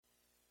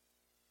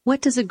What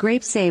does a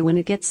grape say when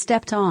it gets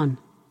stepped on?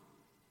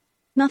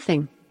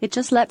 Nothing. It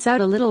just lets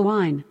out a little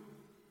whine.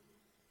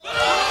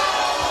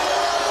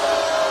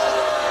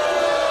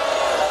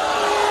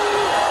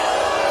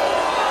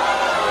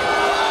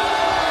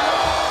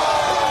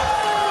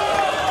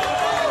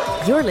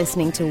 You're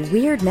listening to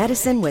Weird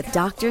Medicine with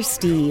Dr.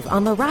 Steve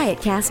on the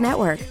Riotcast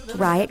Network,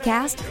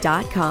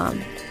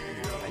 riotcast.com.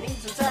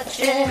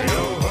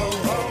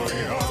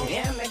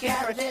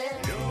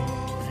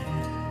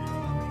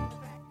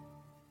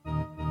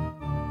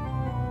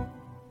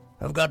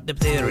 I've got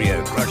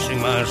diphtheria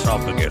crushing my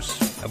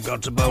esophagus. I've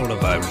got Ebola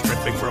virus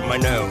dripping from my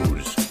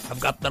nose.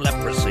 I've got the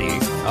leprosy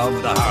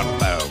of the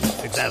heart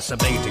valve,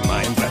 exacerbating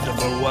my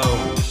incredible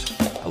woes.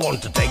 I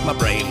want to take my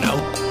brain now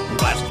and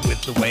blast it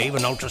with the wave,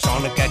 an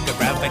ultrasonic,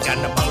 echographic,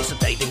 and a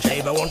pulsating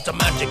shave. I want a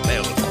magic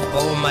pill for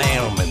all my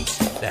ailments,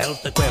 the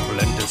health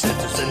equivalent of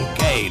Citizen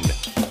Kane.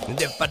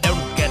 And if I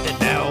don't get it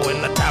now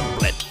in a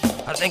tablet,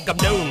 I think I'm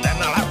doomed and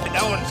I'll have to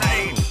go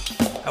insane.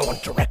 I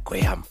want a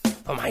requiem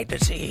for my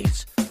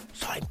disease,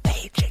 so I'm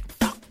paging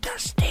Dr.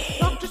 Steve.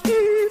 Dr. Steve!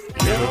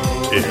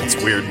 It's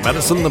Weird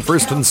Medicine, the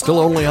first and still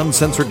only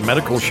uncensored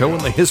medical show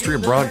in the history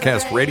of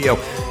broadcast radio.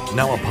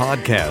 Now a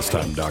podcast.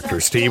 I'm Dr.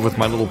 Steve with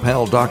my little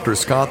pal Dr.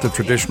 Scott, the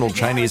traditional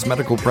Chinese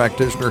medical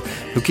practitioner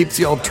who keeps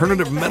the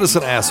alternative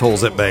medicine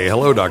assholes at bay.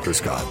 Hello, Dr.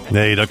 Scott.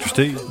 Hey, Dr.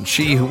 Steve.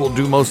 She who will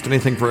do most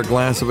anything for a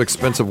glass of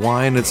expensive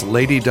wine, it's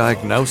Lady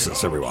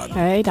Diagnosis, everyone.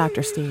 Hey,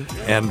 Dr. Steve.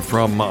 And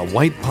from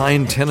White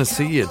Pine,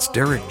 Tennessee, it's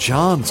Derek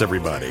Johns,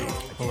 everybody.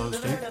 Hello,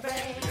 Steve.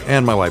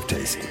 And my wife,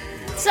 Tacey.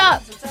 What's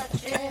up?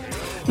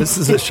 This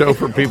is a show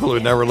for people who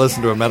never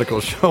listen to a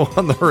medical show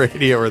on the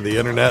radio or the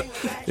internet.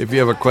 If you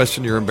have a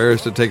question you're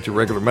embarrassed to take to your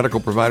regular medical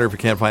provider, if you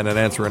can't find an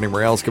answer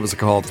anywhere else, give us a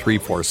call at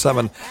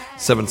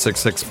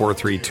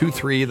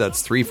 347-766-4323.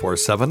 That's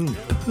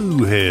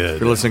 347-POOHEAD.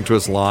 If you're listening to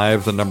us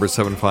live, the number is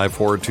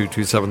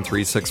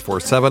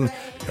 754-227-3647.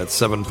 That's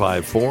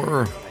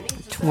 754...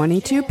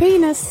 22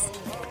 penis.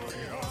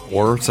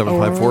 Or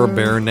 754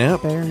 Bear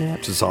Nip, Nip,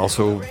 which is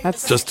also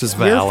That's just as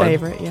valid. Your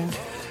favorite, yeah.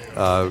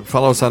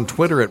 Follow us on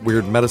Twitter at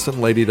Weird Medicine,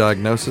 Lady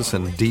Diagnosis,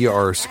 and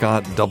Dr.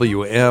 Scott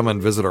WM,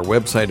 and visit our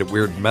website at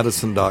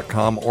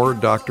weirdmedicine.com or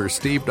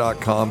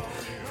drsteve.com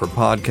for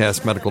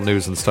podcast, medical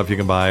news, and stuff you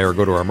can buy, or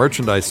go to our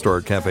merchandise store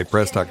at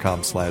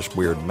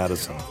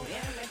cafepress.com/weirdmedicine.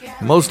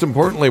 Most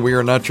importantly, we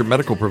are not your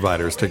medical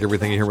providers. Take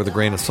everything you hear with a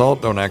grain of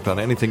salt. Don't act on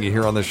anything you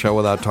hear on this show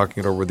without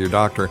talking it over with your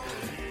doctor.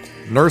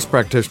 Nurse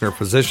practitioner,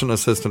 physician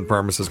assistant,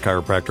 pharmacist,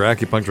 chiropractor,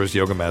 acupuncturist,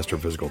 yoga master,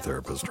 physical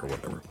therapist, or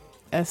whatever.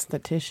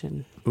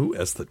 Esthetician. Ooh,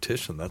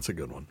 esthetician. That's a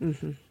good one.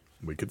 Mm-hmm.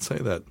 We could say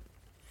that.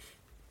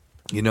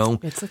 You know,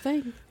 it's a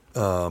thing.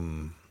 Our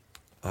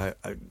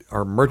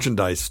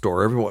merchandise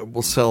store, everyone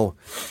will sell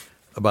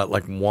about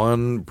like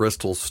one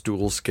Bristol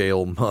stool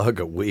scale mug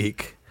a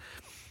week.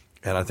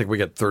 And I think we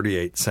get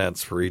 38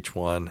 cents for each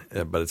one,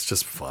 but it's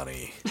just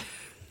funny.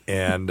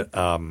 And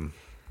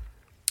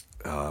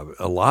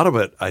a lot of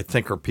it, I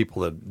think, are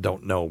people that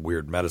don't know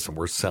Weird Medicine.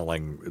 We're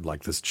selling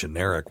like this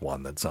generic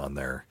one that's on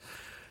there.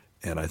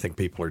 And I think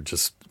people are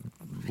just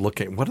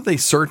looking, what are they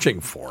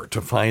searching for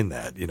to find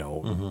that? You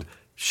know,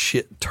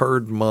 shit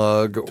turd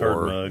mug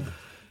or,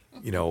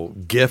 you know,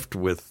 gift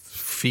with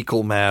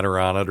fecal matter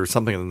on it or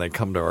something. And then they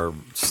come to our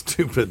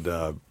stupid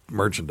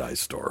merchandise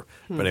store.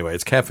 But anyway,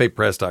 it's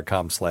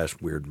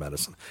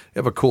cafepress.com/weirdmedicine. You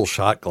have a cool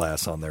shot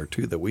glass on there,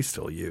 too, that we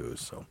still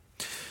use. So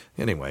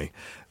anyway,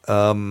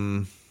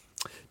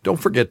 don't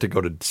forget to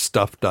go to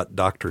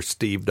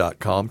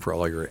stuff.drsteve.com for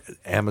all your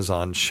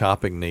Amazon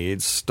shopping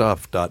needs,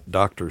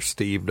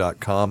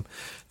 stuff.drsteve.com.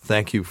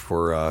 Thank you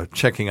for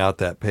checking out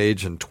that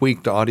page. And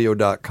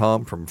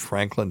tweakedaudio.com from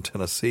Franklin,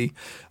 Tennessee.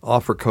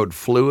 Offer code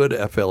FLUID,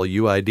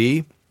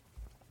 F-L-U-I-D,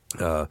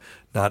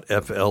 not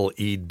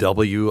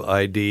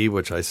F-L-E-W-I-D,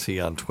 which I see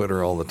on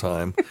Twitter all the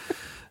time.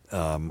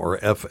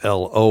 Or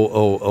F-L-O-O-O-O-O-I-D,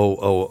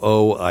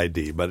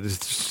 but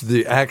it's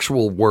the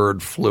actual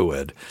word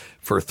fluid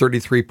for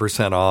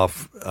 33%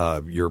 off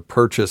your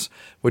purchase,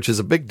 which is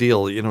a big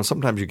deal. You know,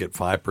 sometimes you get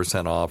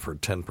 5% off or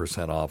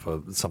 10% off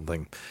of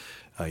something.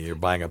 You're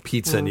buying a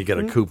pizza and you get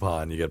a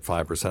coupon, you get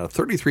 5%.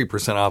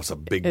 33% off is a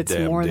big damn deal.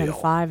 It's more than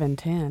 5 and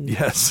 10.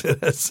 Yes,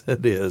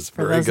 it is.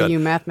 For very those good. of you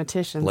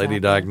mathematicians. Lady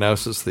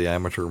Diagnosis, the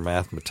amateur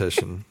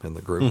mathematician in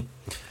the group.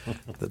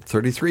 That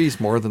 33 is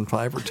more than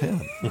 5 or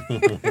 10.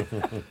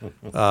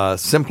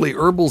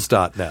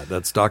 Simplyherbals.net.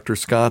 That's Dr.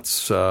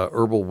 Scott's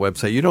herbal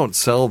website. You don't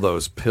sell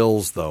those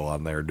pills, though,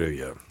 on there, do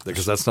you?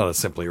 Because that's not a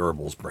Simply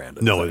Herbals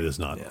branded No, thing. it is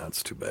not. Yeah,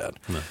 it's too bad.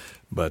 No.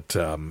 But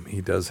he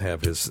does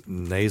have his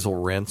nasal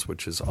rinse,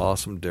 which is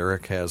awesome.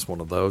 Derek has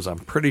one of those. I'm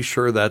pretty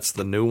sure that's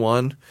the new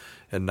one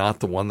and not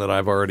the one that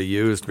I've already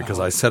used because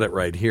I said it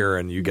right here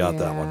and you got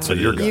that one. So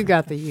you're good. You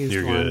got the used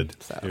You're one. good.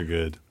 So. You're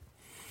good.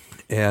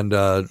 And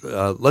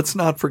let's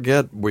not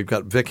forget, we've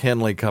got Vic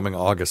Henley coming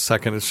August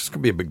 2nd. It's just going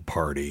to be a big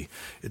party.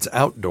 It's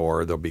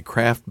outdoor. There'll be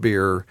craft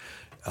beer,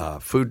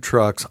 food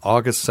trucks,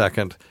 August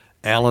 2nd.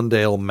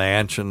 Allendale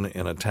Mansion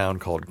in a town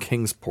called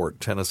Kingsport,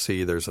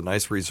 Tennessee. There's a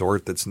nice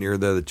resort that's near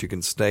there that you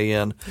can stay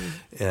in.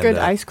 And, Good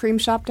ice cream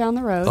shop down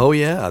the road. Oh,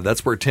 yeah.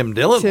 That's where Tim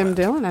Dillon Tim went.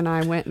 Dillon and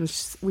I went and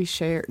we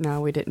shared.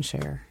 No, we didn't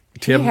share.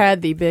 Tim- He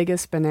had the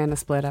biggest banana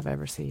split I've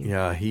ever seen.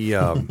 Yeah, he.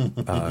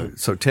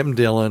 So Tim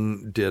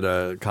Dillon did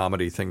a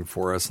comedy thing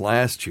for us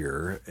last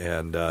year,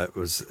 and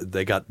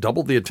they got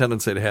double the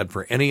attendance they'd had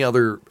for any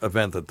other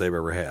event that they've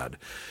ever had,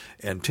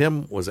 and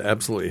Tim was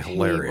absolutely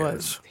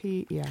hilarious.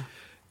 Yeah.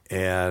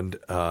 And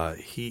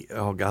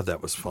oh God,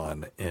 that was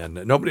fun. And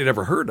nobody had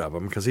ever heard of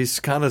him because he's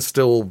kind of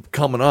still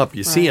coming up.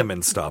 You see him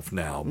in stuff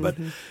now, but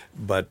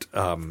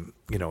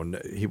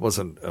he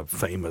wasn't a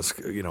famous,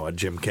 a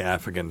Jim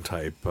Gaffigan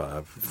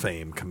type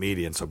fame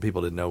comedian. So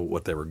people didn't know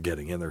what they were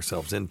getting in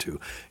themselves into,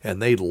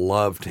 and they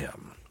loved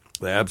him.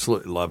 They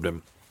absolutely loved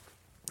him.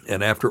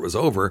 And after it was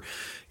over,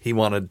 he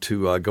wanted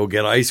to go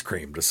get ice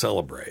cream to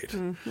celebrate,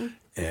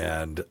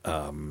 and.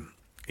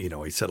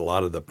 He said a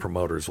lot of the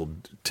promoters will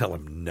tell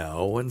him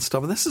no and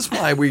stuff. And this is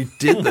why we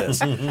did this.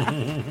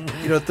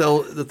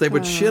 That they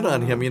would shit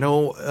on him.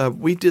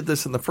 We did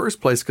this in the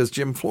first place because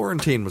Jim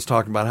Florentine was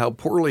talking about how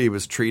poorly he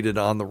was treated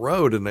on the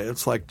road. And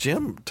it's like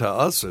Jim, to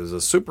us, is a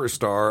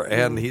superstar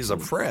and he's a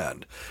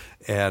friend.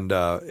 And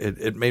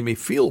it made me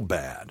feel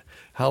bad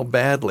how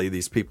badly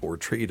these people were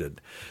treated.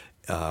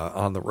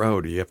 On the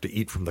road, you have to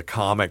eat from the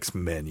comics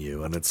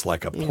menu, and it's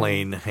like a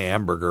plain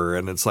hamburger,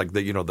 and it's like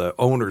the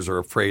owners are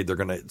afraid they're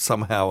going to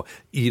somehow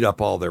eat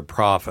up all their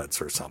profits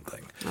or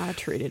something. I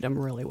treated him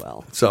really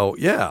well. So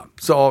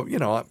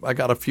I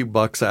got a few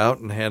bucks out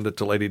and handed it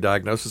to Lady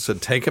Diagnosis.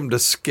 Said take him to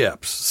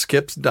Skip's.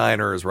 Skip's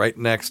Diner is right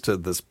next to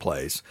this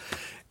place,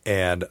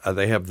 and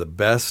they have the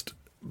best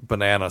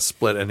banana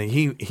split, and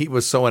he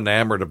was so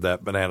enamored of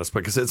that banana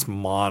split because it's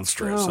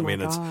monstrous. Oh, my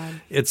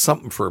God. It's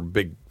something for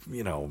big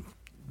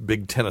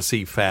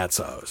Tennessee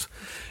fatzos.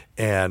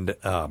 And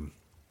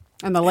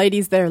the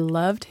ladies there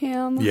loved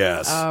him.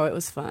 Yes. Oh, it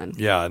was fun.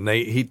 Yeah, and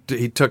he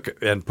took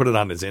and put it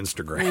on his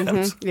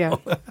Instagram. So Yeah.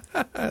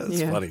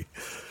 it's funny.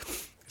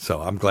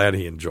 So I'm glad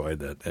he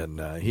enjoyed it,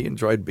 and he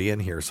enjoyed being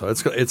here. So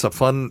it's a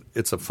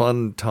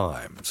fun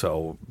time.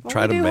 So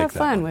try to make have that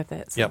fun one. with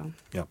it. So.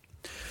 Yep.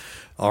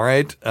 All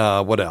right.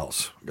 What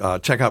else?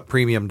 Check out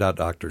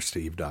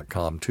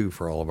premium.drsteve.com too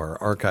for all of our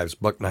archives.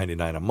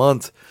 $1.99 a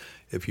month.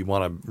 If you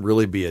want to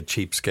really be a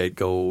cheapskate,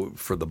 go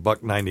for the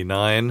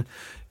 $1.99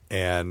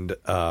 and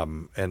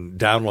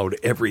download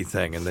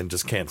everything, and then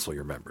just cancel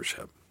your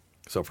membership.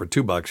 So for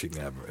 $2, you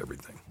can have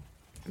everything.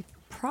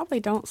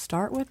 Probably don't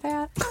start with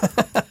that.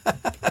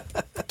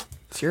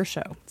 It's your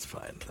show. It's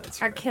fine.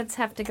 That's Our right. kids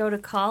have to go to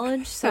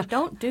college, so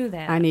don't do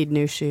that. I need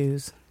new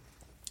shoes.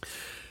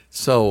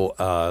 So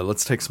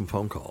let's take some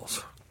phone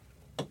calls.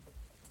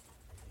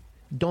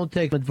 Don't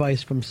take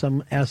advice from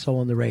some asshole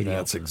on the radio.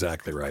 That's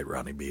exactly right,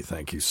 Ronnie B.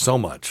 Thank you so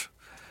much.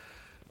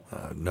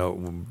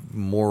 No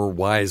more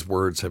wise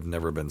words have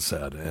never been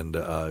said. And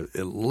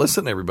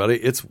listen, everybody,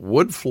 it's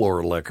Wood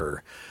Floor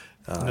Liquor.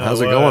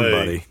 How's it going,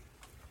 buddy?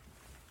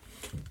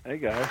 Hey,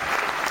 guys.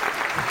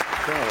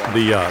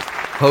 The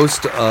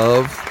host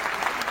of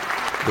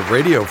the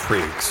Radio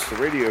Freaks. The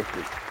Radio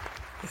Freaks.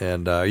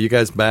 And are you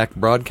guys back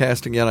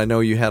broadcasting yet? I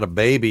know you had a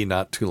baby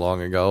not too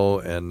long ago,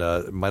 and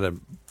it might have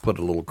put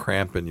a little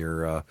cramp in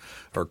your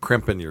or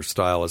crimp in your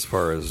style as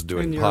far as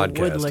doing And your podcasting.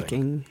 wood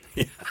licking.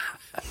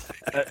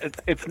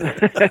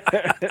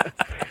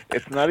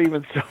 It's not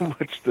even so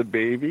much the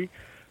baby,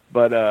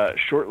 but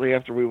shortly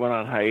after we went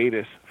on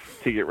hiatus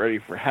to get ready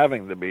for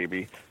having the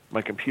baby,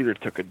 my computer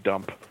took a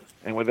dump,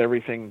 and with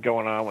everything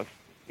going on with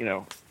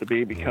the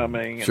baby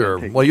coming. And Sure.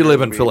 taking Well, you care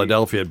live of in the baby.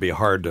 Philadelphia. It'd be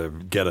hard to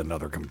get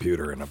another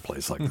computer in a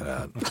place like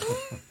that.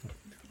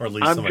 Or at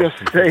least I'm somebody just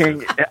can saying,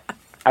 fix it.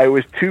 I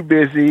was too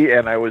busy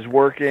and I was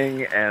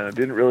working and I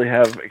didn't really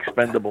have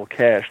expendable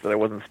cash that I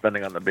wasn't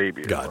spending on the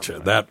baby. Gotcha.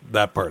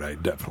 That part I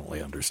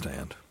definitely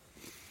understand.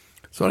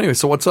 So anyway,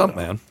 so what's up,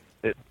 man?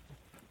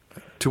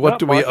 To what Not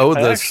do we much. owe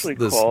I this actually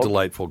this called.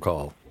 delightful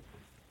call?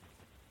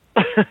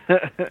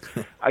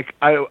 I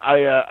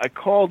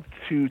called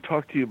to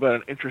talk to you about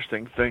an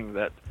interesting thing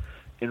that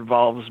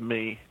involves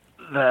me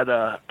that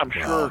I'm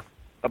sure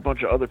a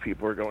bunch of other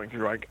people are going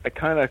through. I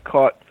kind of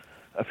caught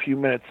a few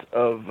minutes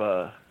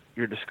of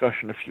your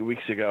discussion a few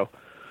weeks ago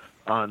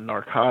on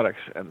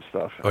narcotics and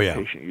stuff. Oh, yeah.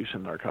 Patient use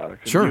in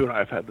narcotics. Sure. And you and I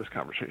have had this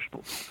conversation.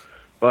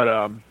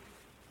 But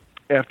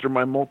after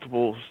my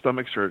multiple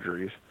stomach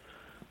surgeries,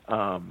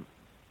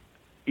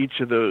 each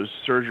of those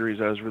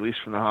surgeries I was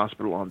released from the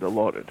hospital on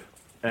Dilaudid.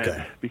 And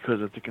Okay.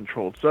 because it's a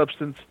controlled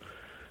substance,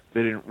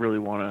 they didn't really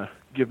want to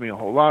give me a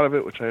whole lot of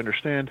it, which I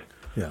understand.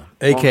 Yeah. Long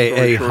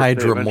AKA story short,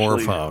 they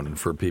hydromorphone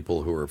for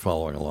people who are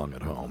following along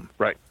at home.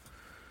 Right.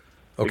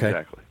 Okay.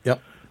 Exactly.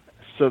 Yep.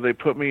 So they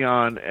put me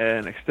on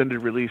an extended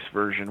release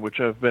version, which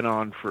I've been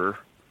on for,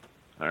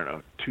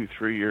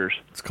 2-3 years.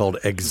 It's called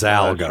surgery.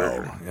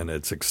 Exalgo, and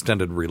it's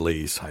extended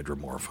release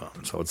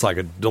hydromorphone. So it's like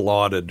a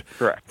Dilaudid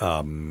Correct.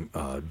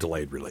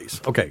 delayed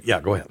release. Okay. Yeah.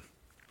 Go ahead.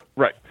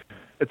 Right.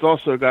 It's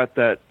also got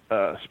that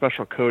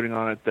special coating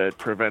on it that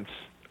prevents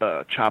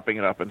chopping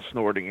it up and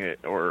snorting it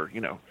or,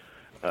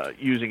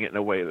 using it in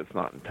a way that's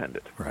not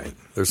intended. Right.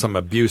 There's some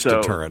abuse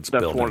So deterrence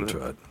that's built one of into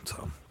the- it.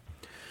 So.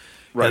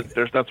 Right.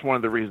 And- That's one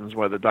of the reasons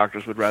why the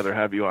doctors would rather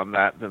have you on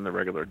that than the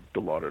regular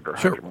Dilaudid or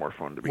Sure.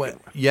 hydromorphone to begin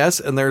Well, with.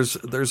 yes, and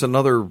there's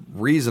another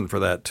reason for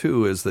that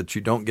too, is that you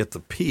don't get the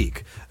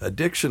peak.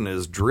 Addiction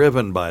is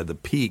driven by the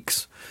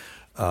peaks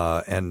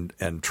and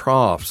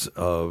troughs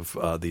of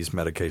these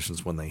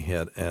medications when they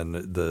hit, and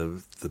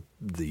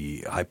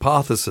the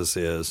hypothesis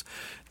is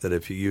that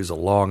if you use a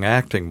long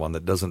acting one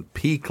that doesn't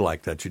peak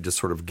like that, you just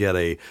sort of get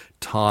a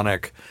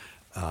tonic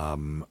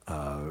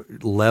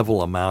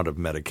level amount of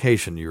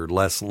medication, you're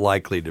less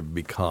likely to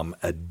become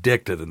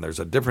addicted. And there's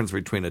a difference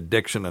between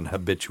addiction and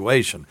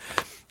habituation.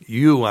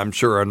 You, I'm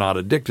sure, are not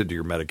addicted to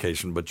your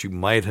medication, but you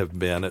might have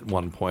been at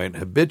one point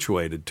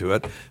habituated to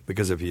it,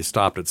 because if you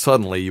stopped it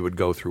suddenly, you would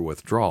go through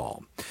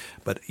withdrawal.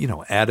 But,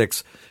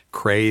 addicts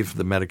crave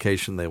the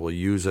medication. They will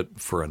use it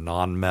for a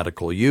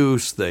non-medical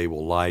use. They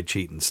will lie,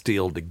 cheat, and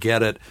steal to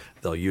get it.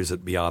 They'll use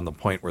it beyond the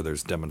point where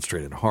there's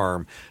demonstrated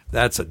harm.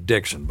 That's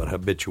addiction. But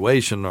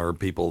habituation are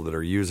people that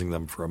are using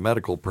them for a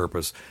medical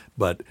purpose,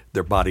 but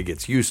their body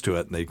gets used to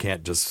it and they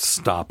can't just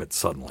stop it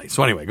suddenly.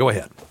 So anyway, go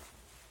ahead.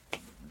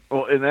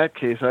 Well, in that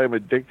case, I am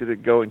addicted to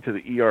going to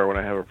the ER when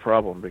I have a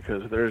problem,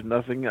 because there's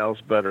nothing else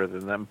better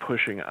than them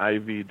pushing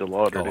IV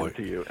Dilaudid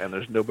into you, and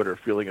there's no better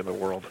feeling in the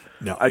world.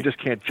 No. I just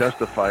can't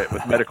justify it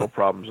with medical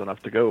problems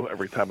enough to go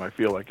every time I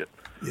feel like it.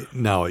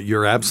 No,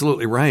 you're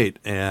absolutely right,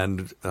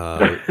 and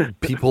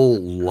people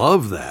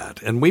love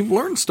that. And we've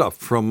learned stuff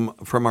from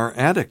our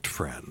addict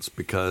friends,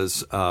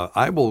 because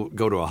I will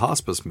go to a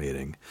hospice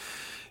meeting,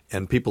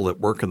 and people that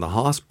work in the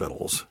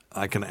hospitals,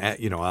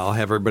 I'll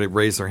have everybody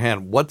raise their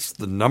hand. What's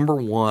the number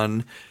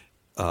one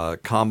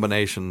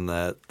combination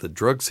that the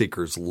drug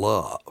seekers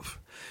love?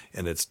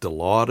 And it's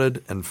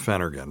Dilaudid and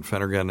Phenergan.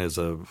 Phenergan is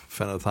a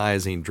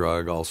phenothiazine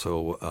drug,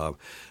 also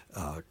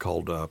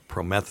called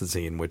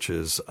promethazine, which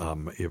is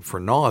for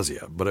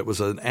nausea. But it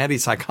was an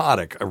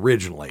antipsychotic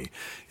originally,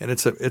 and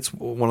it's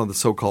one of the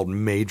so-called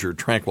major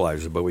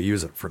tranquilizers, but we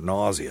use it for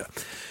nausea.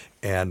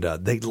 And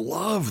they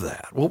love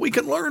that. Well, we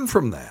can learn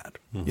from that,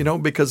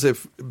 because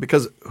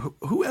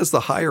who has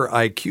the higher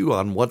IQ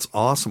on what's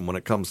awesome when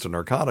it comes to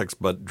narcotics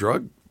but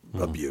drug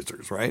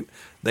abusers, right?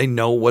 They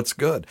know what's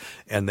good,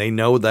 and they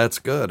know that's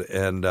good.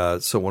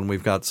 And so when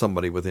we've got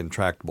somebody with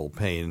intractable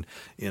pain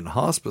in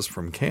hospice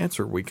from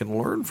cancer, we can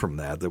learn from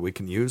that we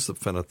can use the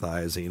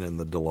phenothiazine and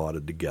the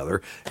Dilaudid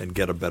together and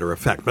get a better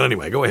effect. But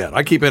anyway, go ahead.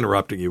 I keep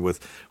interrupting you with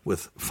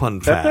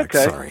fun facts.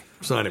 Okay. Sorry.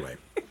 So anyway.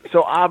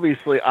 So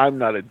obviously, I'm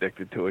not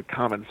addicted to it.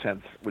 Common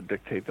sense would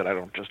dictate that I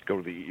don't just go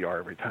to the ER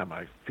every time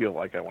I feel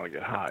like I want to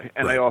get high.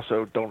 And Right. I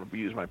also don't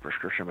abuse my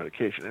prescription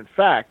medication. In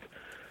fact,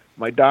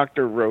 my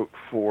doctor wrote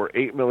for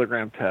 8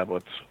 milligram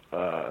tablets,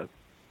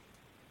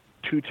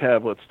 2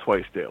 tablets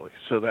twice daily.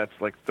 So that's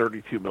like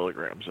 32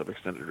 milligrams of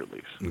extended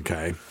release.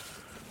 Okay.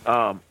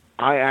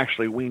 I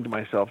actually weaned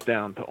myself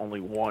down to only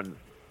 1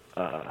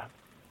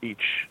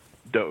 each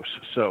dose.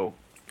 So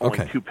only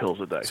Okay. 2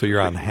 pills a day. So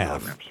you're on 60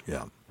 half. milligrams.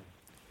 Yeah.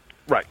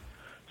 Right.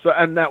 So,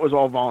 and that was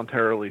all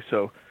voluntarily.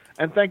 So,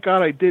 and thank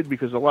God I did,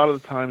 because a lot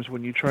of the times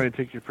when you try to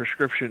take your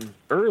prescription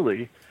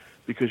early,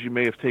 because you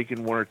may have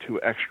taken 1 or 2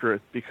 extra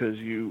because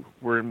you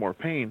were in more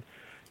pain,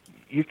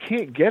 you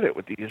can't get it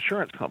with the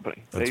insurance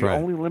company. That's They right.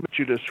 only limit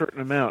you to a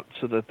certain amount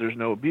so that there's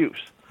no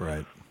abuse.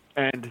 Right.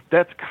 And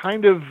that's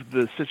kind of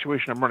the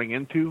situation I'm running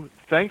into.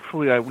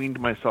 Thankfully, I weaned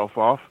myself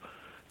off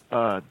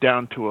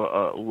down to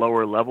a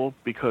lower level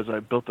because I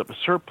built up a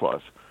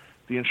surplus.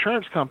 The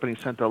insurance company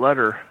sent a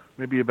letter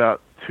maybe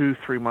about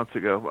 2-3 months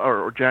ago,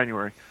 or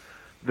January,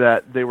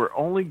 that they were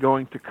only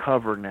going to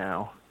cover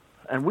now,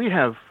 and we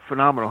have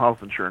phenomenal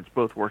health insurance,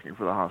 both working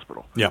for the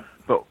hospital. Yeah.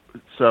 But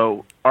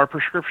so our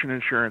prescription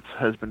insurance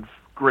has been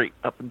great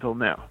up until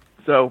now.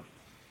 So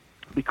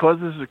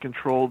because this is a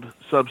controlled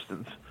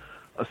substance,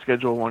 a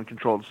Schedule 1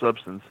 controlled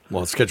substance,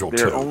 Well, it's Schedule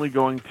they're 2. only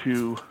going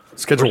to...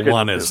 Schedule or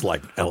 1 2. is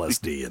like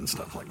LSD and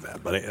stuff like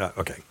that. But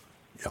okay.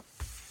 Yeah.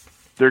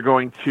 They're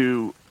going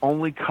to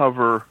only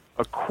cover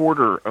a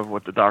quarter of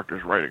what the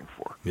doctor's writing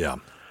for. Yeah.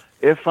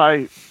 If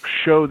I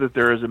show that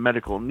there is a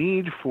medical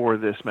need for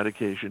this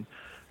medication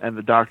and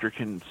the doctor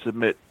can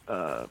submit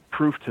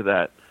proof to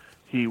that,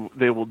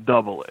 they will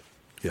double it.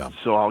 Yeah.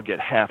 So I'll get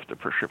half the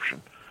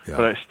prescription. Yeah.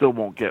 But I still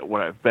won't get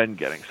what I've been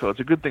getting. So it's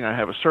a good thing I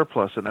have a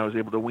surplus, and I was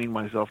able to wean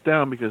myself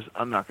down because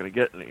I'm not going to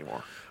get it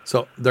anymore.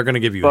 So they're going to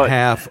give you But-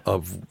 half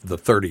of the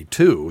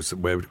 32,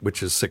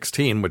 which is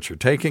 16, which you're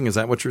taking. Is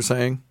that what you're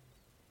saying?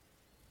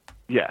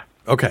 Yeah.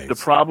 Okay. The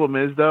problem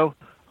is, though,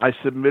 I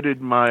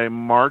submitted my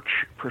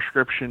March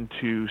prescription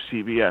to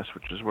CVS,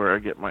 which is where I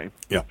get my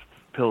Yeah.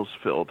 pills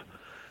filled,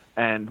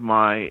 and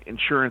my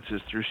insurance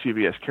is through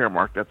CVS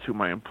Caremark. That's who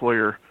my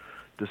employer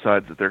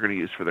decides that they're going to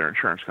use for their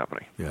insurance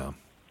company. Yeah.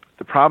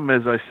 The problem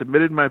is I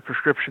submitted my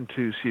prescription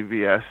to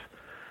CVS.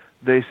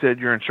 They said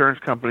your insurance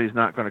company is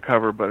not going to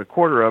cover but a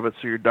quarter of it,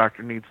 so your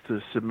doctor needs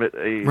to submit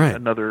Right.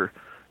 another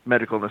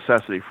medical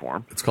necessity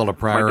form. It's called a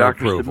prior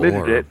doctor approval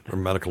submitted it. or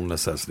medical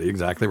necessity.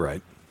 Exactly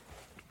right.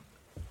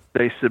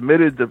 They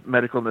submitted the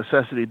medical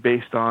necessity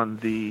based on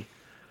the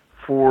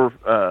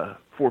 4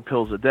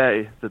 pills a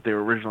day that they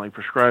were originally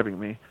prescribing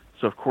me.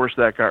 So of course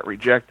that got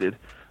rejected.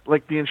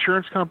 Like the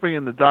insurance company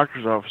and the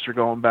doctor's office are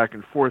going back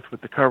and forth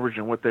with the coverage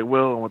and what they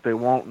will and what they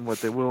won't and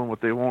what they will and what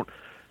they won't.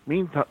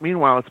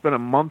 Meanwhile, it's been a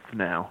month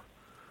now.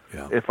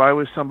 Yeah. If I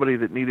was somebody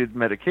that needed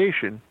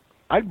medication,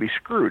 I'd be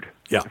screwed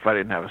if I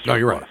didn't have a surplus. No,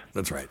 you're right.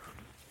 That's right.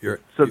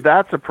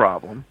 That's a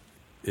problem.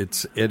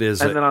 It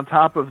is. And then on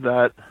top of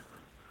that,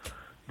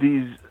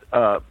 these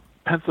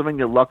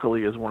Pennsylvania,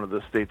 luckily, is one of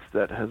the states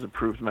that has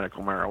approved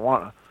medical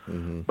marijuana.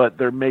 Mm-hmm. But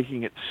they're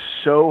making it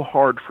so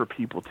hard for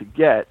people to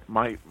get.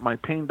 My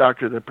pain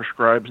doctor that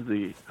prescribes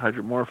the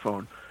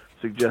hydromorphone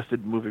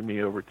suggested moving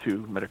me over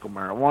to medical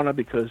marijuana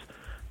because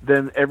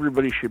then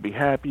everybody should be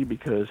happy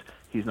because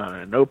he's not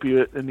an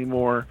opiate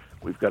anymore.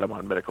 We've got him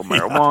on medical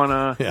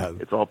marijuana. Yeah.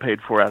 It's all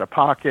paid for out of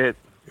pocket.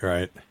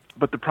 Right.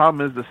 But the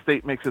problem is the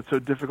state makes it so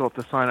difficult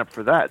to sign up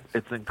for that.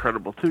 It's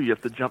incredible, too. You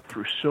have to jump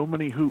through so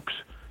many hoops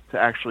to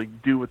actually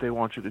do what they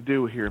want you to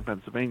do here in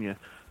Pennsylvania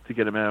to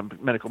get a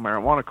medical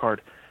marijuana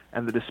card.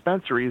 And the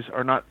dispensaries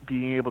are not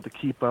being able to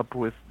keep up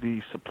with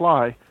the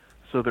supply,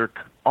 so they're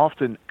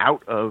often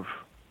out of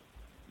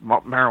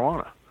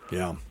marijuana.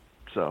 Yeah.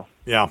 So.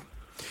 Yeah.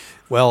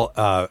 Well,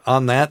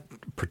 on that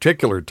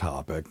particular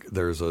topic,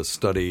 there's a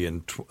study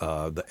in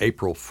the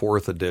April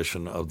 4th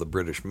edition of the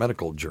British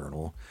Medical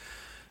Journal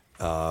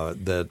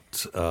that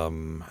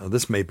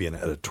this may be an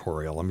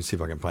editorial. Let me see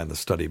if I can find the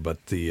study.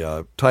 But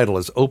the title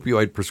is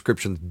Opioid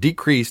Prescriptions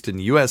Decreased in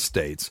U.S.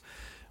 States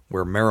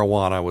Where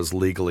Marijuana Was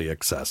Legally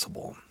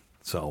Accessible.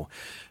 So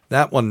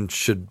that one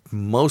should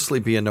mostly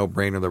be a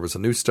no-brainer. There was a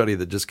new study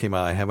that just came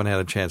out. I haven't had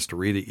a chance to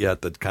read it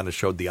yet that kind of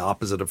showed the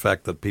opposite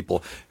effect, that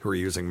people who are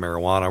using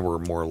marijuana were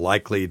more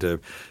likely to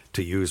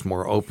use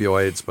more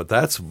opioids. But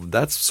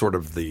that's sort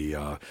of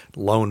the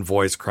lone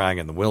voice crying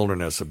in the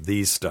wilderness of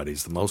these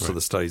studies. Most of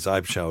the studies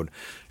I've showed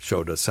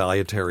a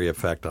salutary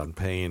effect on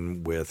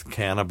pain with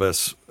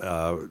cannabis,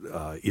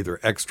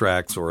 either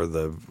extracts or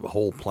the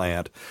whole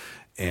plant,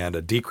 and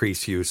a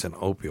decreased use in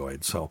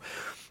opioids. So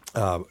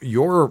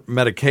your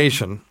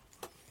medication,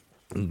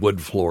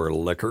 wood floor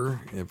liquor,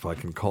 if I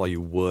can call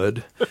you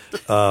wood,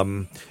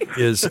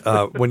 is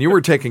when you were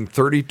taking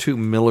 32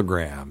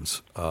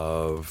 milligrams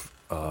of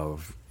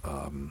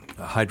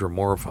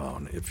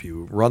hydromorphone, if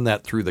you run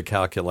that through the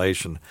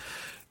calculation,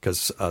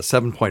 because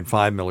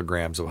 7.5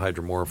 milligrams of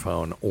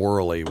hydromorphone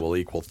orally will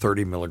equal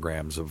 30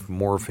 milligrams of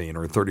morphine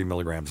or 30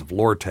 milligrams of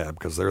Lortab,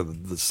 because they're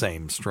the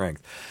same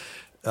strength.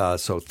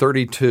 So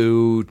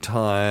 32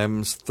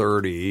 times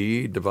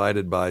 30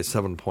 divided by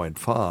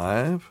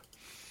 7.5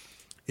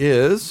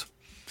 is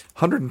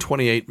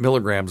 128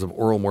 milligrams of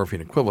oral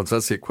morphine equivalents.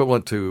 That's the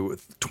equivalent to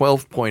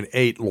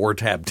 12.8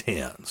 Lortab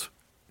 10s.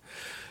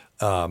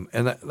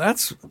 And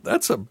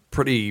that's a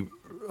pretty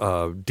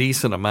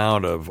decent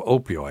amount of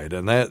opioid,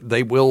 and that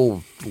they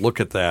will look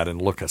at that and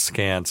look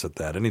askance at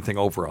that. Anything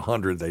over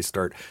 100, they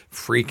start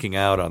freaking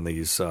out on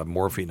these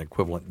morphine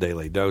equivalent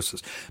daily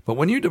doses. But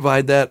when you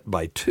divide that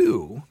by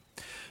 2,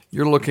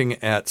 you're looking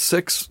at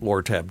 6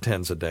 Lortab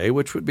 10s a day,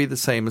 which would be the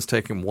same as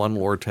taking 1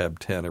 Lortab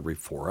 10 every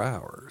 4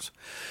 hours.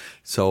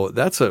 So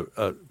that's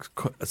a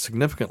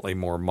significantly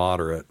more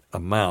moderate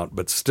amount,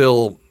 but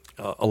still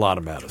a lot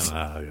of medicine.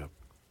 Yeah.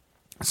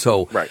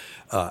 So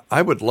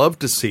I would love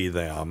to see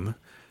them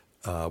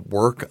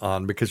work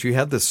on, because you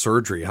had this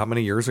surgery how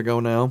many years ago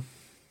now?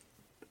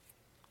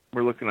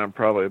 We're looking at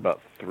probably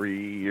about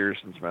 3 years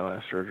since my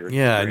last surgery.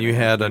 Yeah, and you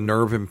had a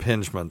nerve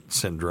impingement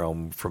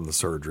syndrome from the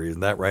surgery.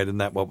 Isn't that right? Isn't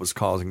that what was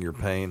causing your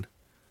pain?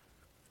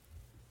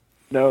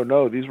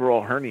 No, these were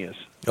all hernias.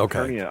 Okay.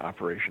 Hernia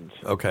operations.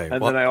 Okay.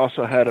 And then I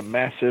also had a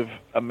massive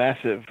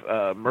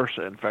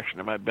MRSA infection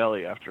in my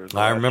belly after.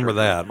 I remember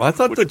that. I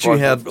thought that you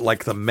had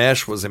like the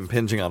mesh was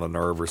impinging on a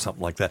nerve or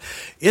something like that.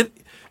 No.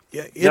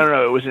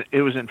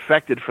 It was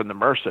infected from the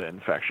MRSA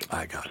infection.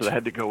 I got So they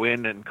had to go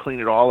in and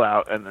clean it all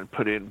out and then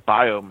put in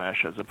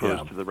biomesh as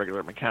opposed to the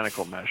regular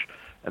mechanical mesh.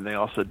 And they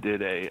also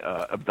did a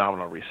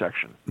abdominal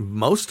resection.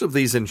 Most of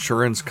these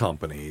insurance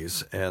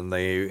companies, and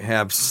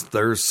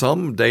there's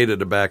some data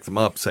to back them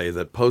up, say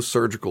that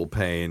post-surgical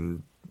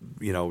pain,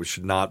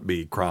 should not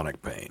be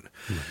chronic pain.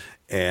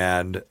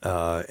 And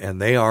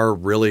they are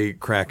really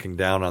cracking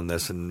down on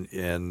this,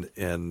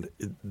 and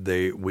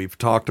we've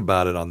talked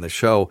about it on the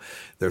show.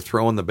 They're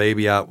throwing the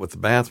baby out with the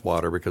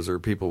bathwater because there are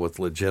people with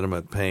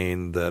legitimate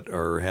pain that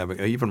are having.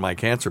 Even my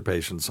cancer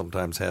patients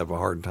sometimes have a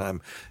hard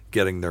time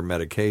getting their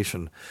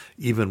medication,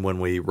 even when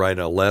we write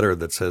a letter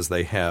that says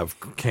they have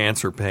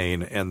cancer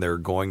pain and they're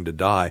going to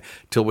die,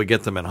 till we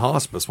get them in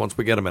hospice. Once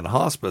we get them in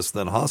hospice,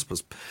 then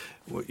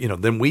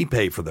we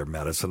pay for their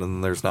medicine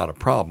and there's not a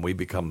problem. We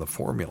become the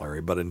formulary.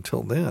 But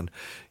until then,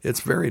 it's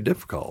very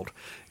difficult.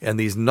 And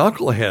these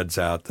knuckleheads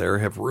out there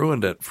have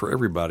ruined it for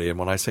everybody. And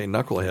when I say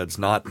knuckleheads,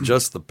 not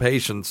just the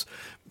patients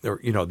or,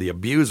 the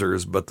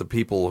abusers, but the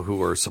people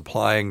who are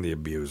supplying the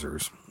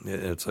abusers.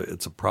 It's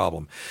a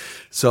problem.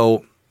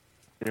 So,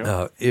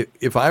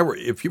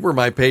 if you were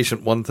my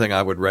patient, one thing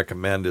I would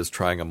recommend is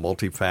trying a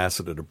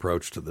multifaceted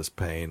approach to this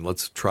pain.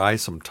 Let's try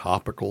some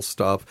topical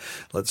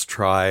stuff. Let's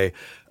try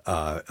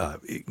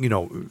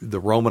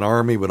The Roman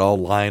army would all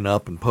line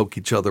up and poke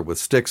each other with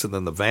sticks, and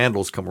then the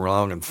Vandals come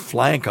along and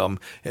flank them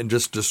and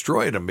just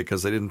destroyed them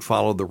because they didn't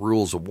follow the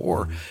rules of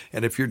war. Mm-hmm.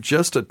 And if you're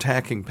just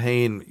attacking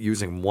pain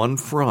using one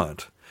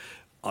front,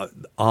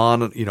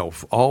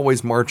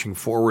 always marching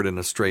forward in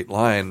a straight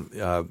line,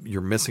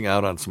 you're missing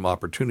out on some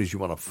opportunities. You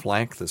want to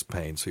flank this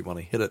pain, so you want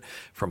to hit it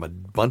from a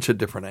bunch of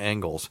different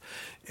angles.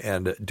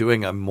 And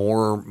doing a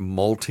more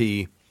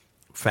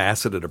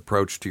multi-faceted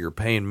approach to your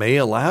pain may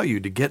allow you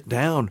to get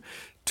down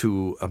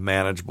to a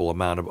manageable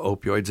amount of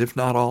opioids, if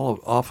not all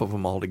off of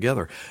them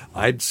altogether.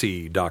 I'd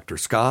see Dr.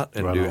 Scott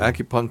and do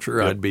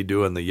acupuncture. Yep. I'd be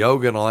doing the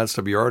yoga and all that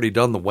stuff. You already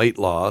done the weight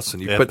loss,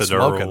 and you quit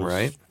smoking,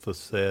 right?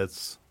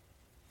 Facets.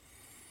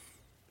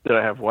 Did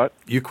I have what?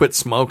 You quit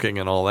smoking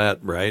and all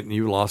that, right? And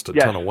you lost a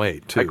ton of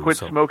weight, too. I quit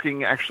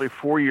smoking actually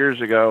 4 years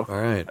ago. All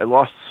right. I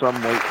lost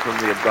some weight from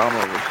the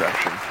abdominal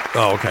resection.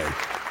 Oh, okay.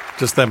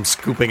 Just them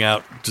scooping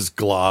out just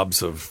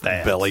globs of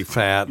belly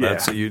fat. Yeah.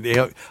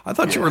 I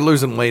thought you were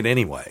losing weight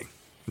anyway.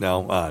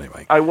 No,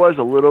 anyway. I was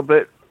a little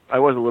bit,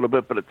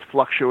 but it's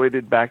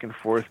fluctuated back and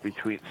forth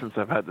since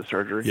I've had the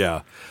surgery.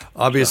 Yeah.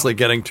 Obviously,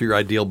 getting to your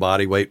ideal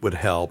body weight would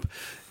help.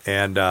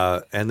 And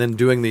then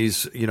doing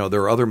these,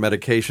 there are other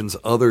medications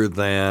other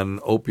than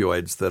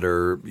opioids that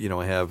are,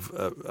 have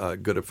a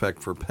good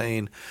effect for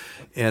pain.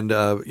 And,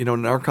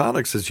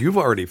 narcotics, as you've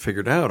already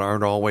figured out,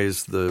 aren't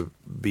always the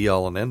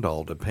be-all and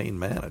end-all to pain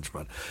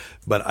management.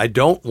 But I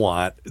don't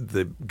want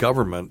the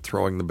government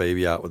throwing the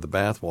baby out with the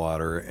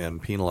bathwater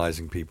and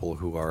penalizing people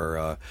who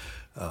are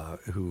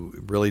who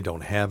really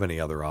don't have any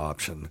other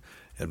option,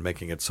 and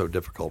making it so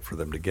difficult for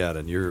them to get.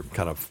 And you're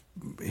kind of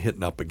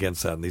hitting up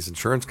against that. And these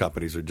insurance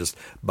companies are just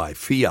by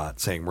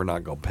fiat saying we're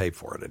not going to pay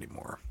for it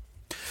anymore.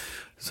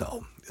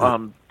 So,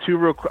 two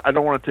real quick. I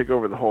don't want to take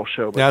over the whole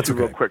show, but two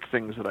real quick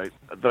things that I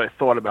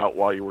thought about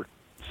while you were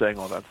saying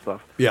all that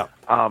stuff. Yeah.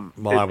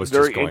 I was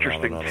very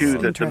interesting too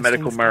that the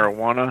medical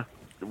marijuana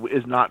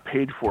is not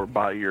paid for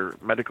by your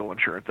medical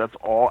insurance. That's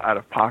all out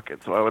of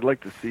pocket. So I would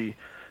like to see,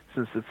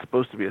 since it's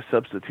supposed to be a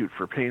substitute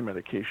for pain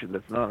medication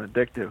that's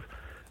non-addictive,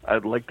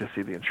 I'd like to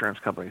see the insurance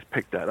companies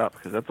pick that up,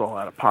 because that's all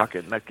out of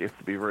pocket, and that gets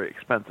to be very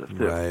expensive,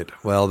 too. Right.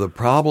 Well, the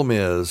problem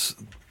is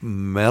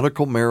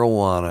medical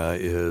marijuana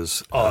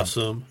is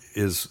awesome.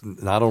 Is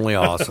not only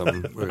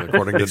awesome,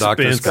 according to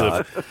Dr.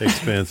 Scott.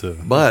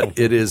 Expensive. But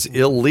it is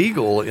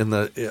illegal in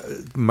the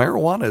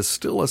marijuana is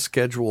still a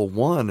Schedule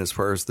 1 as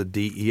far as the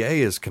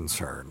DEA is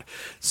concerned.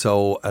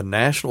 So a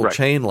national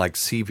chain like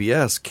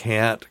CVS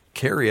can't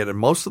carry it, and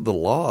most of the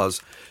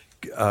laws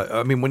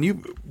when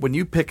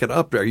you pick it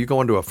up, are you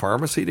going to a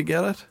pharmacy to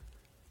get it,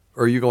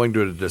 or are you going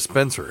to a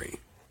dispensary?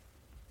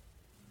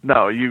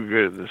 No, you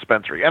go to the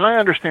dispensary, and I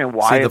understand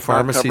why the it's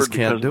pharmacies not covered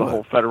can't because do of the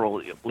whole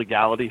federal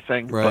legality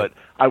thing. Right. But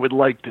I would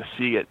like to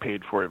see it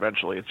paid for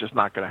eventually. It's just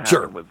not going to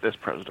happen with this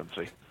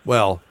presidency.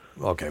 Well,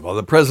 okay. Well,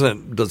 the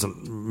president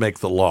doesn't make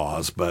the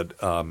laws, but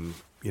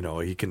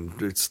he can,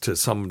 it's to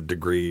some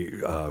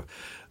degree,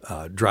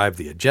 drive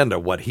the agenda.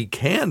 What he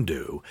can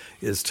do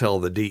is tell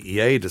the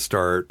DEA to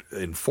start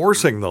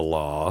enforcing the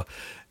law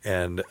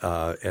and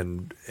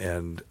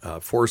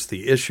force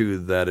the issue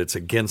that it's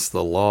against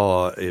the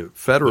law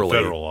federally, the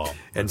federal law,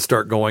 and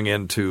start going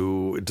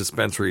into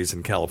dispensaries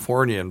in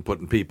California and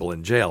putting people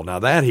in jail. Now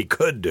that he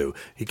could do,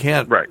 he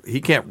can't. Right.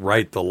 He can't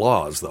write the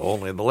laws though.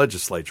 Only the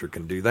legislature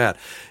can do that.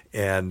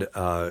 And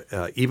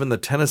even the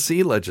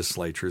Tennessee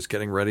legislature is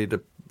getting ready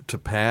to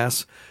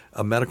pass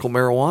a medical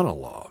marijuana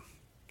law.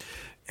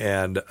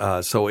 And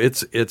so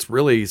it's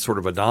really sort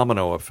of a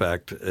domino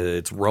effect.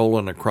 It's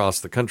rolling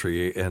across the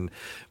country. And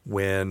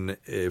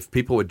if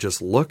people would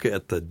just look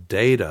at the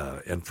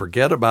data and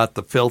forget about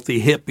the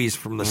filthy hippies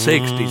from the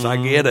 60s, I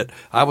get it.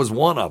 I was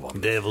one of them.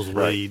 Devil's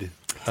weed.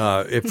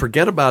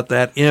 Forget about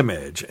that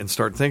image and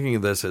start thinking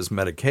of this as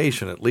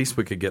medication. At least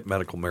we could get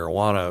medical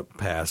marijuana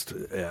passed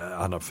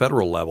on a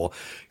federal level.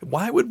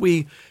 Why would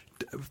we,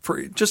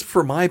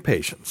 for my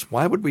patients,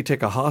 why would we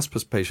take a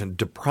hospice patient,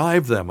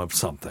 deprive them of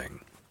something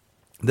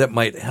that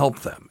might help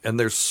them? And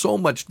there's so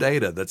much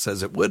data that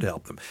says it would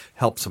help them.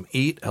 Helps them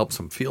eat, helps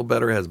them feel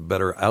better, has a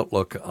better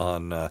outlook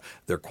on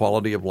their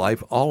quality of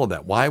life, all of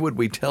that. Why would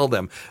we tell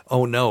them,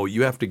 oh, no,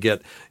 you have to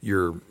get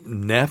your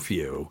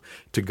nephew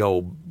to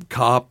go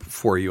cop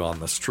for you on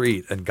the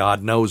street and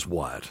God knows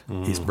what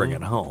he's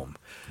bringing home?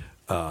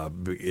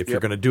 If you're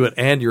going to do it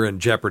and you're in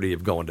jeopardy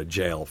of going to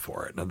jail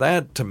for it. Now,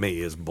 that to me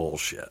is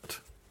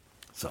bullshit.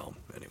 So,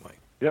 anyway.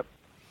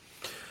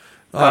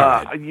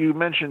 You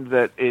mentioned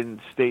that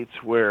in states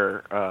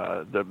where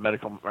the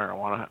medical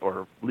marijuana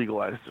or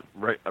legalized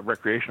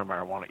recreational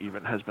marijuana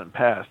even has been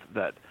passed,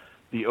 that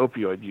the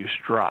opioid use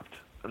dropped.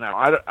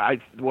 Now,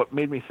 what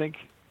made me think,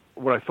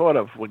 what I thought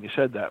of when you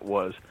said that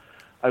was,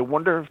 I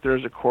wonder if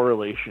there's a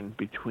correlation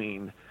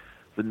between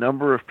the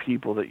number of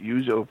people that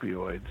use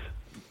opioids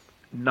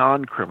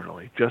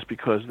non-criminally, just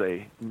because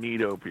they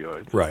need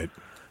opioids, right?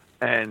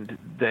 And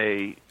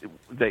they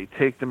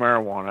take the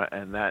marijuana,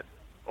 and that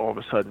all of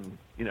a sudden,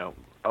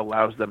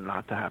 allows them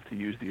not to have to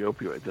use the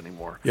opioids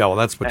anymore. Yeah, well,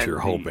 that's what you're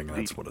hoping.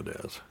 That's what it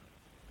is.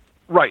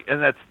 Right,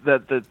 and that's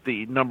that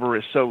the number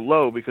is so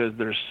low because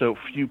there's so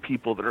few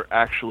people that are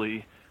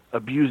actually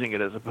abusing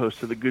it, as opposed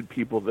to the good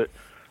people that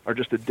are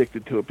just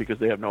addicted to it because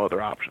they have no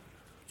other option.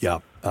 Yeah.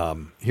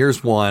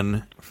 Here's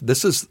one.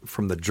 This is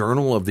from the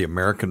Journal of the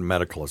American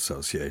Medical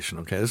Association.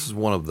 Okay, this is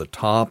one of the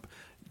top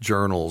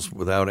journals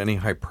without any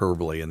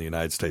hyperbole in the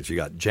United States. You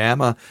got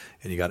JAMA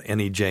and you got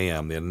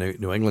NEJM, the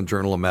New England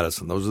Journal of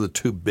Medicine. Those are the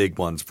two big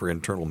ones for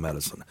internal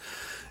medicine.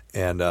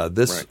 And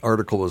this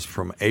article was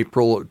from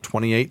April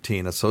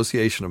 2018,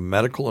 Association of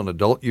Medical and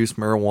Adult Use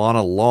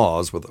Marijuana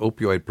Laws with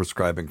Opioid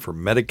Prescribing for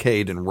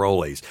Medicaid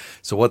Enrollees.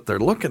 So what they're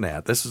looking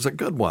at, this is a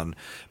good one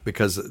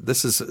because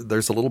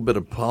there's a little bit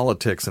of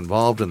politics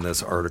involved in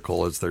this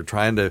article as they're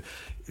trying to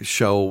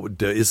show,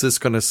 is this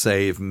going to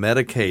save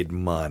Medicaid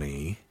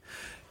money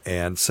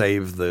and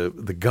save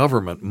the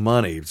government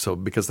money? So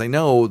because they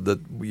know that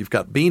you've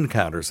got bean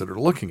counters that are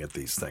looking at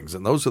these things,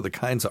 and those are the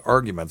kinds of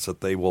arguments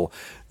that will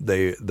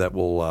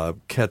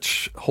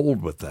catch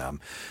hold with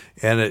them.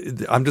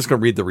 And I'm just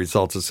going to read the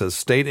results. It says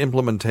state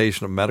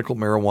implementation of medical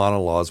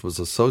marijuana laws was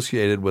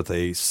associated with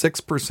a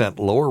 6%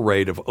 lower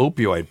rate of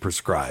opioid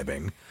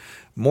prescribing.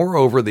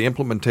 Moreover, the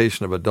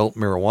implementation of adult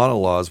marijuana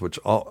laws, which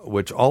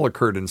all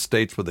occurred in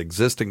states with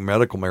existing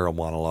medical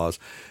marijuana laws,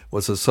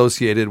 was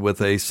associated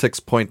with a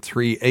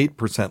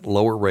 6.38%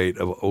 lower rate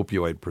of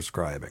opioid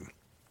prescribing.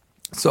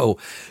 So,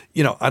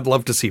 I'd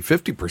love to see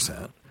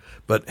 50%,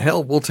 but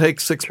hell, we'll take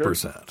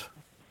 6%.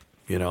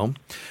 Right.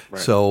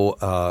 So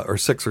or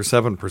 6 or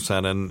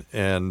 7%,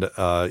 and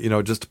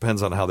it just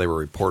depends on how they were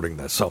reporting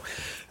this. So.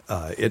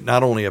 It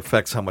not only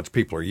affects how much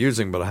people are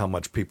using, but how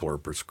much people are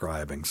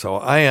prescribing. So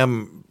I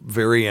am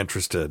very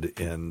interested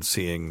in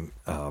seeing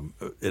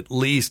at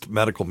least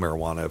medical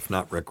marijuana, if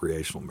not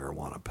recreational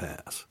marijuana,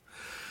 pass,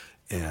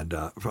 and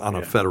on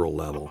a federal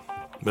level.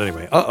 But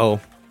anyway,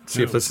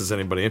 see if this is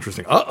anybody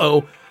interesting.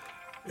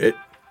 It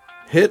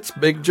hits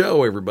Big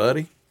Joe,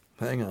 everybody.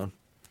 Hang on.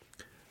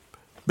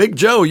 Big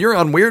Joe, you're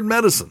on Weird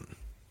Medicine.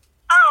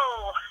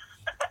 Oh,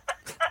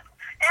 am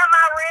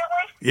I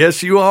really?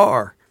 Yes, you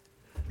are.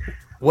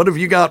 What have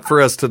you got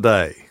for us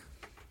today?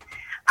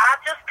 I'm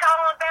just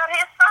calling about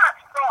his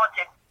science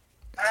project.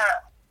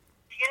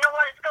 Do you know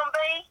what it's going to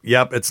be?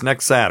 Yep, it's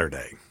next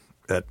Saturday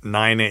at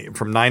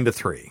from 9 to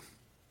 3.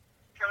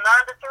 From 9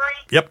 to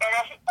 3? Yep. And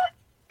at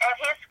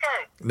his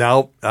school?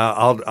 No,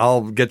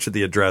 I'll get you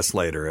the address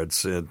later.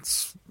 It's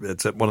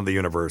at one of the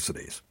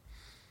universities.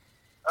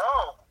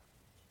 Oh,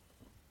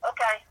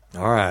 okay.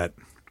 All right.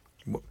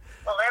 Well,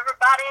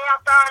 everybody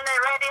out there in the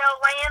radio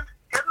land,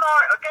 good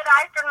morning or good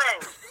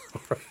afternoon.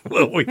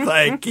 Well, we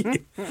thank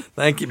you.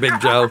 Thank you, Big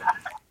Joe.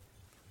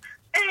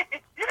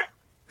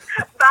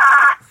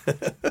 Bye.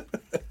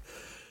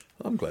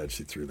 I'm glad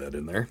she threw that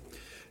in there.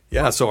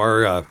 Yeah, so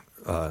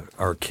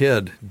our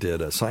kid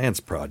did a science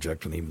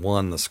project, and he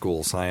won the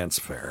school science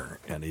fair,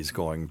 and he's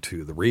going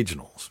to the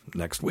regionals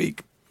next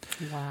week.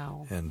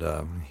 Wow. And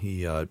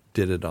he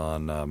did it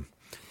on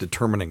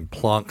determining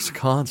Planck's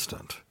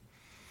constant.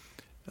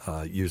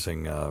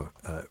 Using a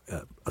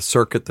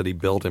circuit that he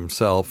built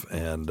himself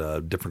and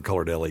different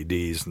colored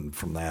LEDs, and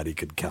from that he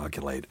could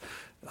calculate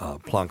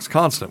Planck's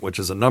constant, which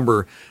is a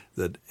number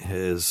that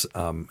has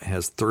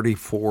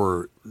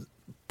 34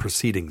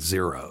 preceding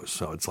zeros.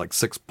 So it's like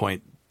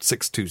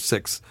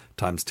 6.626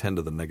 times 10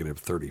 to the negative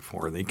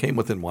 34. And he came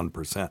within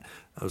 1%.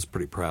 I was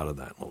pretty proud of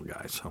that little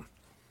guy. So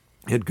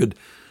he had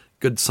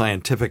good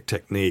scientific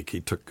technique.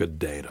 He took good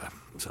data.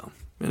 So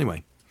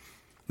anyway.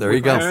 There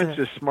you go. With parents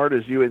as smart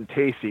as you and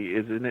Tacey,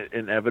 isn't it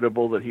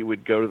inevitable that he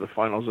would go to the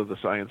finals of the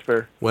science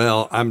fair?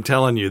 Well, I'm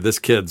telling you, this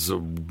kid's a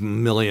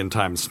million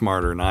times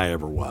smarter than I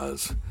ever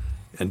was.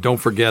 And don't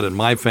forget, in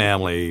my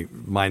family,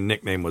 my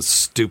nickname was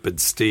Stupid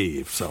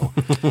Steve. So,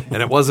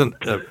 and it wasn't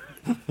a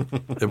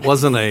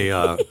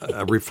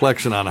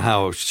reflection on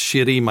how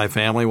shitty my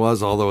family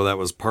was, although that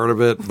was part of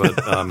it.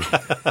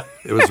 But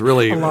it was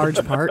really a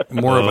large part,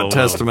 more of a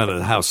testament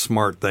of how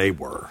smart they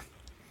were.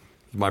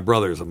 My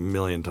brother's a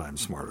million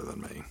times smarter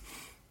than me.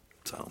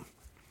 So,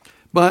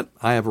 but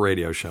I have a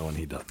radio show and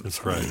he doesn't.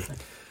 That's right.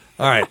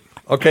 All right.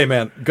 Okay,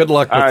 man. Good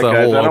luck with All right, the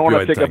guys, whole I don't want opioid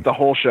to take thing. up the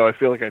whole show. I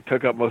feel like I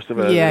took up most of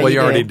it. Yeah, well, you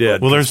you already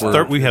did. did.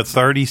 Well, we had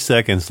 30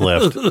 seconds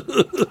left.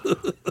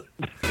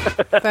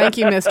 Thank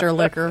you, Mr.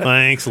 Liquor.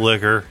 Thanks,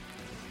 Liquor.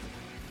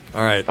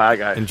 All right. Bye,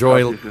 guys.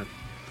 Enjoy. Talk to you soon.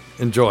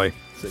 Enjoy.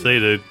 See you,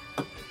 dude.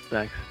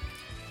 Thanks.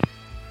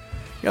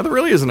 Yeah, there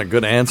really isn't a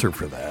good answer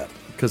for that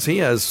because he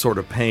has sort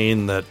of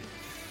pain that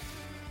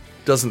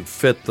doesn't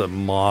fit the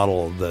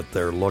model that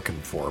they're looking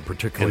for,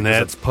 particularly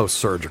because it's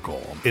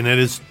post-surgical. And that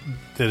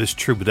is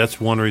true, but that's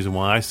one reason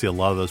why I see a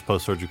lot of those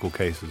post-surgical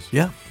cases.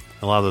 Yeah.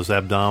 A lot of those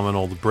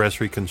abdominal, the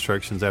breast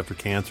reconstructions after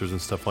cancers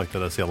and stuff like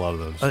that. I see a lot of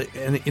those.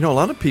 And, a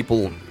lot of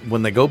people,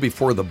 when they go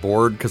before the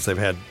board because they've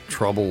had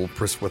trouble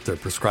with their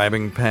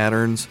prescribing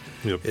patterns,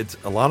 it's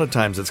a lot of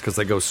times it's because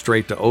they go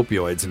straight to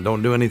opioids and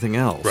don't do anything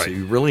else. Right. So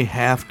you really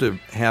have to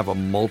have a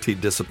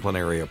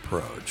multidisciplinary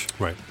approach.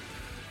 Right.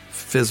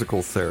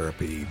 physical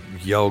therapy,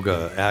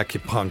 yoga,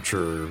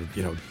 acupuncture,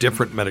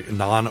 different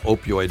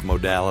non-opioid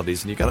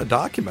modalities, and you got to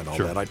document all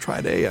that. I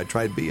tried A, I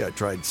tried B, I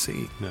tried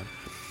C. Yeah.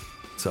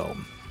 So,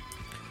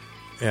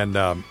 and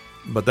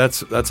but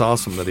that's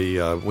awesome that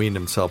he weaned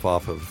himself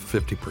off of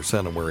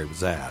 50% of where he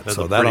was at. That's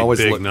so a that pretty always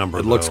big number.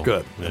 It looks though.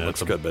 good. Yeah, it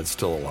looks good, but it's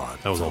still a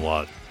lot. That was a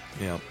lot.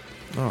 Yeah.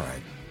 All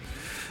right.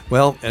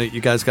 Well,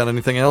 you guys got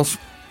anything else?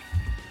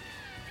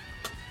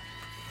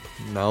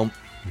 No.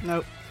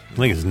 Nope. I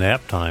think it's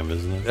nap time,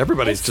 isn't it?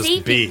 Everybody's It's just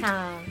sleepy beat.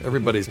 time.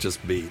 Everybody's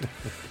just beat.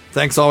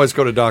 Thanks always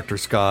go to Dr.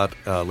 Scott,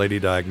 Lady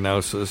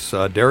Diagnosis,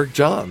 Derek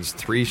Johns,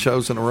 3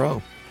 shows in a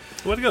row.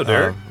 Way to go,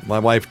 Derek. My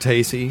wife,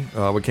 Tacey.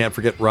 We can't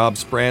forget Rob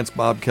Sprance,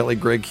 Bob Kelly,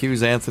 Greg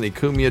Hughes, Anthony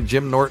Cumia,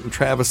 Jim Norton,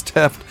 Travis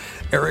Teft,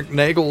 Eric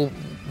Nagel,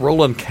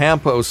 Roland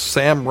Campos,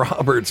 Sam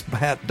Roberts,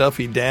 Pat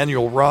Duffy,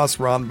 Daniel Ross,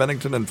 Ron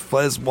Bennington, and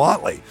Fez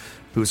Watley,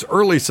 whose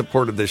early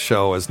support of this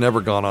show has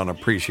never gone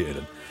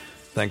unappreciated.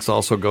 Thanks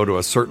also go to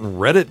a certain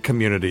Reddit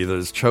community that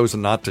has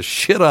chosen not to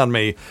shit on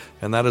me,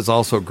 and that is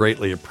also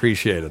greatly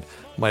appreciated.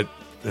 Might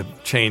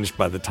have changed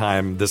by the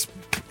time this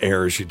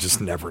airs, you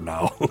just never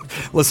know.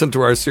 Listen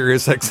to our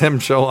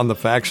SiriusXM show on the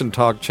Faction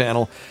Talk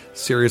channel,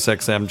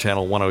 SiriusXM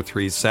channel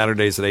 103,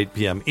 Saturdays at 8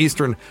 p.m.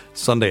 Eastern,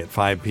 Sunday at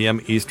 5 p.m.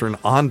 Eastern,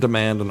 on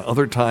demand, and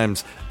other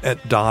times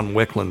at Don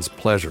Wickland's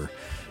pleasure.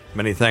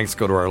 Many thanks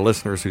go to our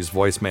listeners whose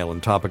voicemail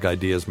and topic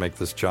ideas make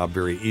this job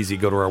very easy.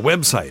 Go to our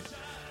website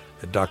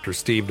at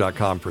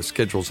drsteve.com for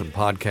schedules and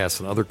podcasts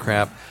and other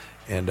crap.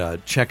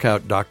 And check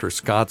out Dr.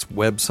 Scott's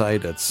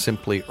website at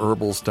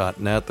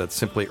simplyherbals.net. That's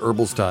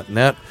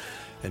simplyherbals.net.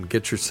 And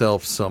get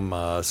yourself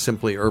some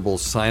Simply Herbal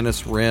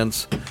sinus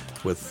rinse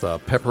with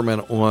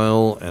peppermint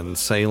oil and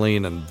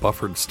saline and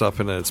buffered stuff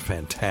in it. It's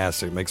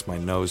fantastic. It makes my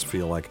nose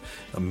feel like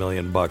 $1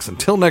 million.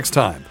 Until next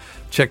time,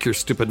 check your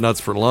stupid nuts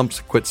for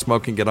lumps, quit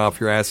smoking, get off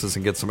your asses,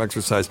 and get some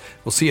exercise.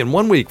 We'll see you in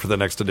 1 week for the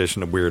next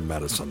edition of Weird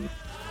Medicine.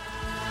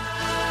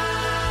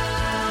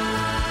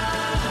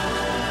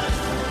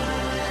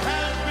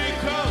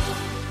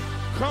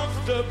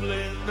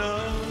 Comfortably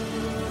numb.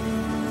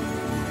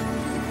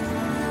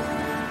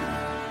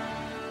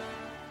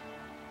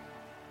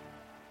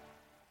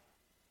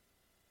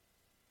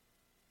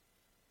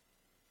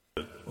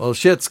 Well,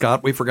 shit,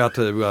 Scott, we forgot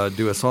to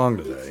do a song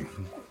today.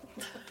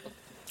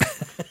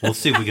 We'll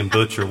see if we can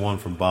butcher one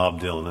from Bob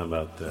Dylan. How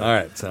about that? All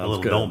right, sounds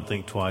good. Don't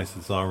think twice.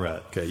 It's all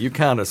right. Okay, you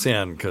count us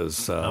in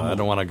because I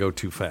don't want to go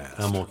too fast.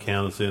 I'm going to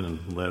count us in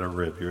and let her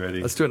rip. You ready?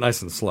 Let's do it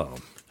nice and slow.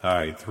 All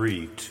right,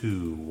 3,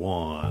 2,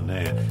 1,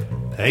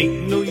 and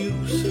ain't no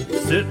use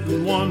sit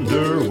and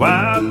wonder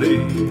why,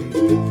 babe,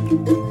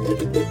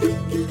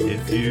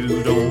 if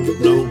you don't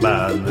know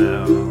by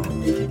now.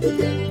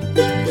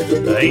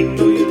 Ain't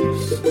no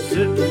use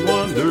sit and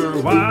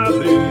wonder why,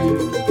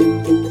 babe,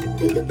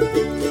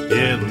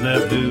 it'll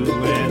never do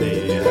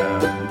anyhow.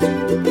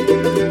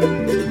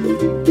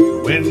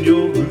 When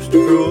your rooster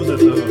crows at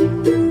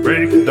the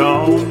break of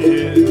dawn,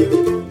 yeah,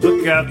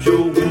 look out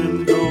your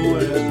window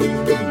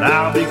and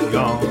I'll be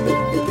gone.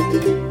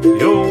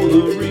 You're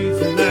the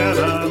reason that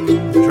I'm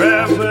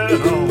traveling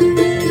home.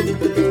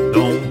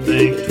 Don't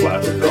think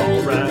twice, it's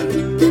alright.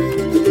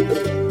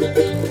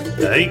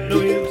 There ain't no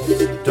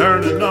use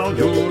turning on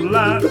your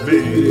light,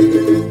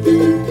 babe.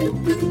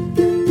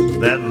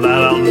 That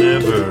light I'll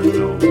never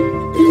know.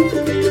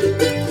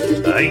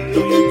 There ain't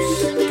no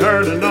use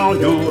turning on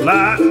your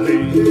light,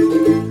 babe.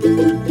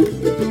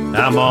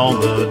 I'm on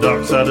the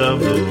dark side of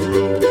the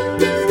road.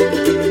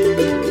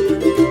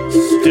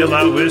 Still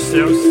I wish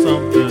there was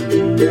something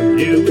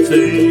you would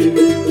say.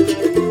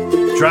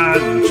 Tried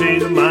to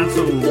change my mind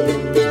so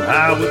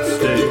I would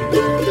stay.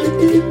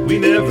 We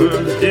never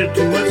did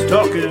too much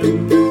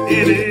talking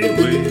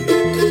anyway.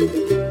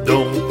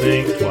 Don't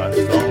think twice,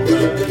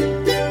 alright.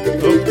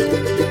 Oh,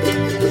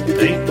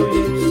 ain't no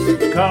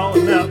use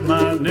calling out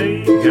my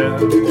name, girl,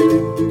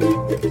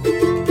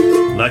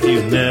 like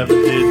you never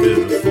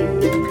did before.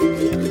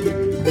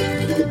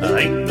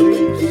 Ain't no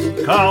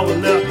use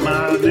calling out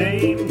my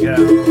name,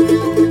 girl,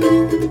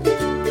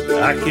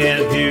 I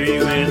can't hear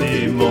you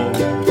anymore.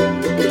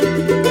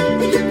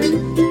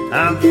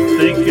 I'm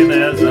thinking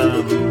as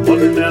I'm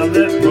wandering down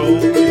that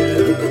road,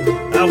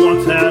 yeah, I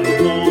once had a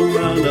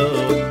woman,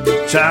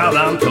 a child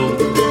I'm told.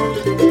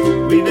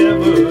 We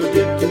never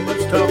did too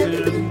much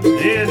talking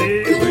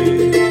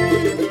anyway.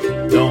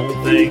 Don't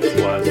think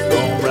twice,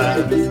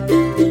 alright.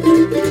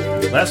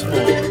 Last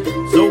one,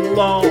 so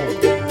long,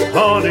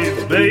 honey,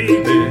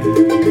 baby.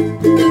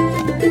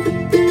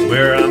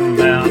 Where I'm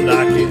bound I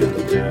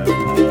can't tell.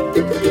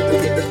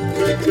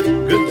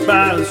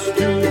 Goodbye's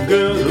too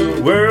good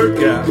a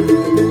workout,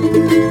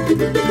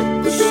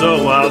 so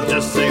I'll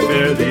just say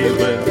fare thee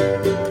well.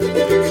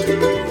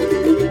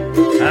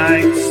 I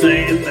ain't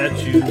saying that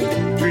you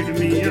treated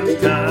me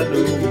unkind.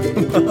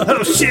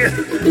 Oh shit,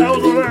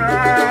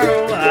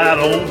 I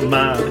don't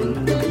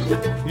mind.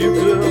 You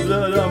could have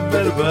done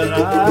better, but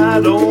I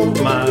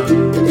don't mind.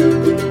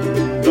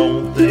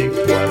 Don't think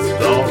twice,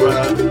 it's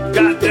alright.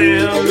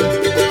 Goddamn.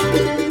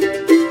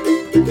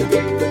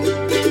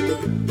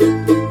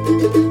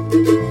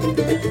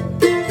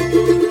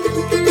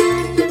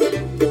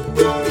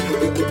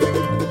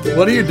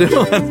 you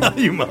doing?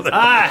 You mother.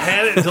 I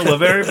had it until the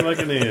very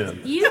fucking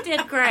end. You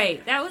did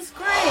great. That was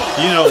great.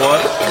 You know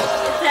what?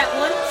 That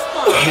one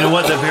spot. You know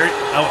what?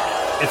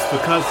 It's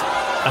because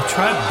I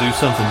tried to do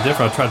something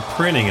different. I tried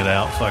printing it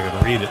out so I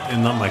could read it,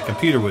 and my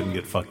computer wouldn't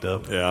get fucked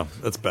up. Yeah,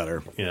 that's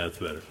better. Yeah, that's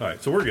better. All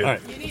right, so we're good. All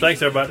right.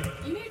 Thanks, everybody.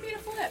 You need me to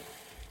flip.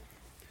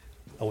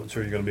 I wasn't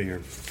sure you're going to be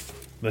here.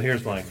 But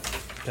here's my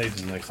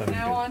pages next time.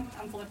 Now on,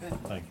 I'm flipping.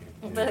 Thank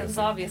you. But it was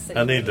obvious that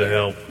I need the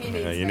help.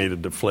 Yeah, you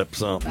needed to flip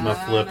something. My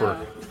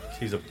flipper.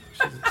 She's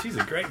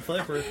a great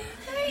flipper.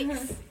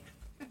 Thanks.